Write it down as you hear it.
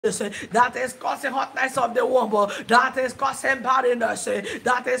that is causing hotness of the womb, that is causing barrenness,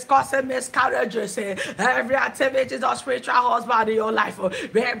 that is causing miscarriages. Every activity of spiritual husband in your life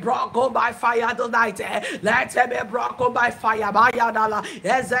be broken by fire tonight. Let it be broken by fire.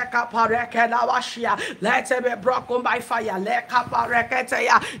 Let it be broken by fire. Let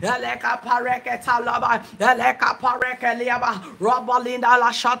it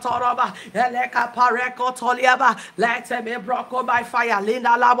be broken by fire.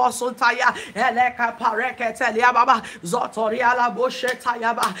 Linda Labo Suntaya, Eleka Parekete Liababa, Zotoria Labo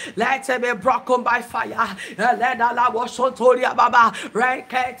Shetayaba. Let it be broken by fire. Elena Labo Sotoria Baba,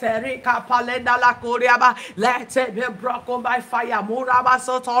 Rekete Rika Palenda La Kuriaba. Let it be broken by fire. Muraba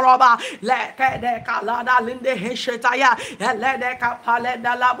Sotoroba, Lekede Kalada Linde Hishetaya, Elena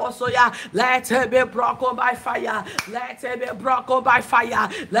Palenda Labo Soya. Let it be broken by fire. Let it be broken by fire.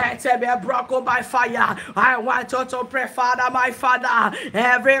 Let it be broken by fire. I want you to pray, Father, my Father.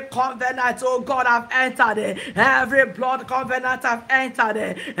 Every covenant, oh God, I've entered it. Every blood covenant I've entered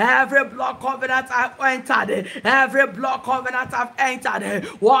it. Every blood covenant I've entered it. Every blood covenant I've entered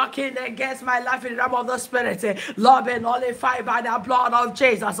it. Walking against my life in the realm of the Spirit. Lord, be nullified by the blood of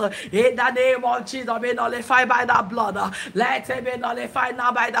Jesus. In the name of Jesus, be nullified by the blood. Let it be nullified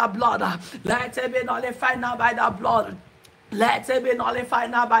now by the blood. Let it be nullified now by the blood. Let it be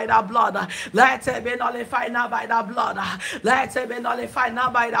nullified now by the blood. Let it be nullified now by the blood. Let it be nullified now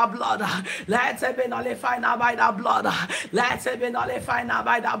by the blood. Let it be nullified now by the blood. Let it be nullified now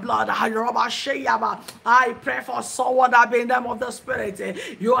by the blood. I pray for someone that be in them of the Spirit.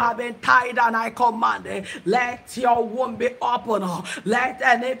 You have been tied and I command it. Let your womb be open. Let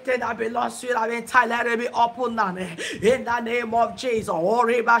anything that belongs to you that been tied, let it be open now. In the name of Jesus.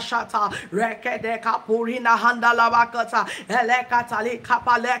 Oribashata. Rekedeka Purina Handalabakata. Elekatali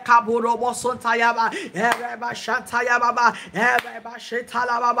kapale kaburobo suntayaba ereba shantayaba ereba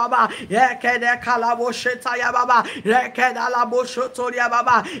shitala baba ekede kalabo shitayaba rekeda labo shotoria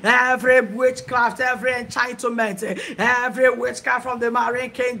baba. Every witchcraft, every enchantment, every witchcraft from the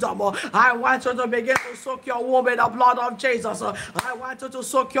marine kingdom, I want you to begin to soak your womb in the blood of Jesus. I want you to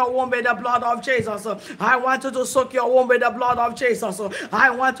soak your womb in the blood of Jesus. I want you to soak your womb in the blood of Jesus.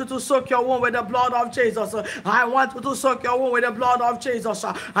 I want you to soak your womb with the blood of Jesus. I want you to soak your womb with the blood of Jesus.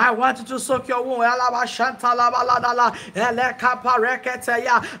 I want you to soak your womb.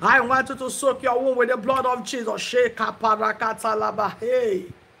 I want you to soak your womb with the blood of Jesus. Hey.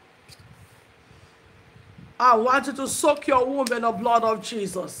 I want you to soak your womb in the blood of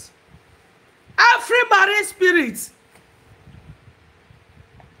Jesus. Every marine spirit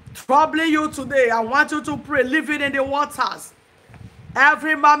troubling you today, I want you to pray, living in the waters.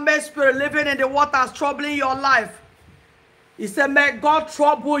 Every man-made spirit living in the waters, troubling your life. He said, may God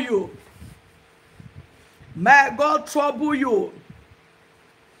trouble you. May God trouble you.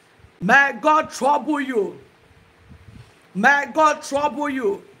 May God trouble you. May God trouble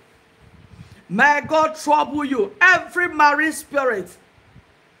you. May God trouble you. Every marine spirit,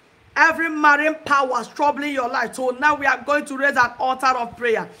 every marine power troubling your life. So now we are going to raise an altar of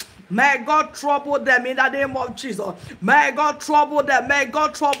prayer. May God trouble them in the name of Jesus. May God trouble them. May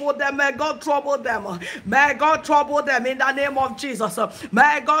God trouble them. May God trouble them. May God trouble them in the name of Jesus.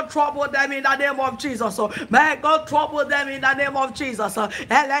 May God trouble them in the name of Jesus. May God trouble them in the name of Jesus. May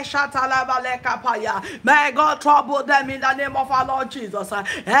God trouble them in the name of our Lord Jesus. May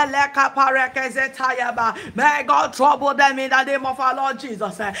God trouble them in the name of our Lord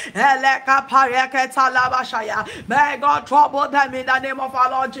Jesus. May God trouble them in the name of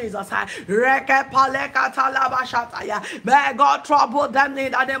our Lord Jesus. May God trouble them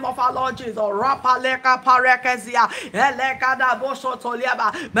in the name of our Lord Jesus.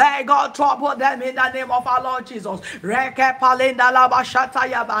 May God trouble them in the name of our Lord Jesus. May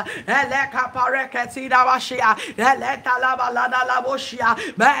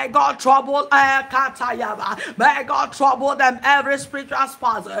God trouble may God trouble them, every spiritual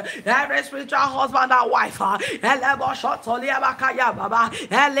spouse, every spiritual husband and wife.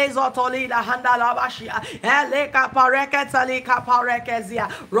 Zotolida handala bashia eleka pareketali kaparekezia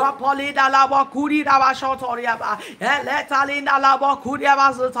ropolida labo kurida bashotoria ba eletalinda labo kuria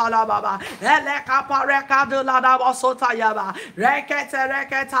bazutala baba eleka parekadula labo sotaya ba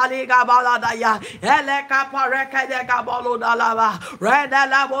reketali gabalada ya eleka parekede gaboluda laba reda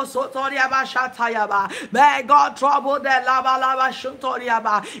labo sotoria bashataya ba. May God trouble the laba laba shutoria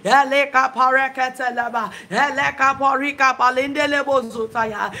ba eleka parekete laba eleka porika palinde lebo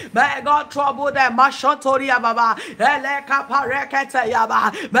zutaya May God trouble them. Mashotoria baba. Eleka parekete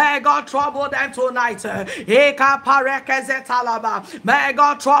yaba. May God trouble them tonight. Eka parekeze talaba. May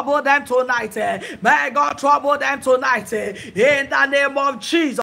God trouble them tonight. May God trouble them tonight. In the name of Jesus.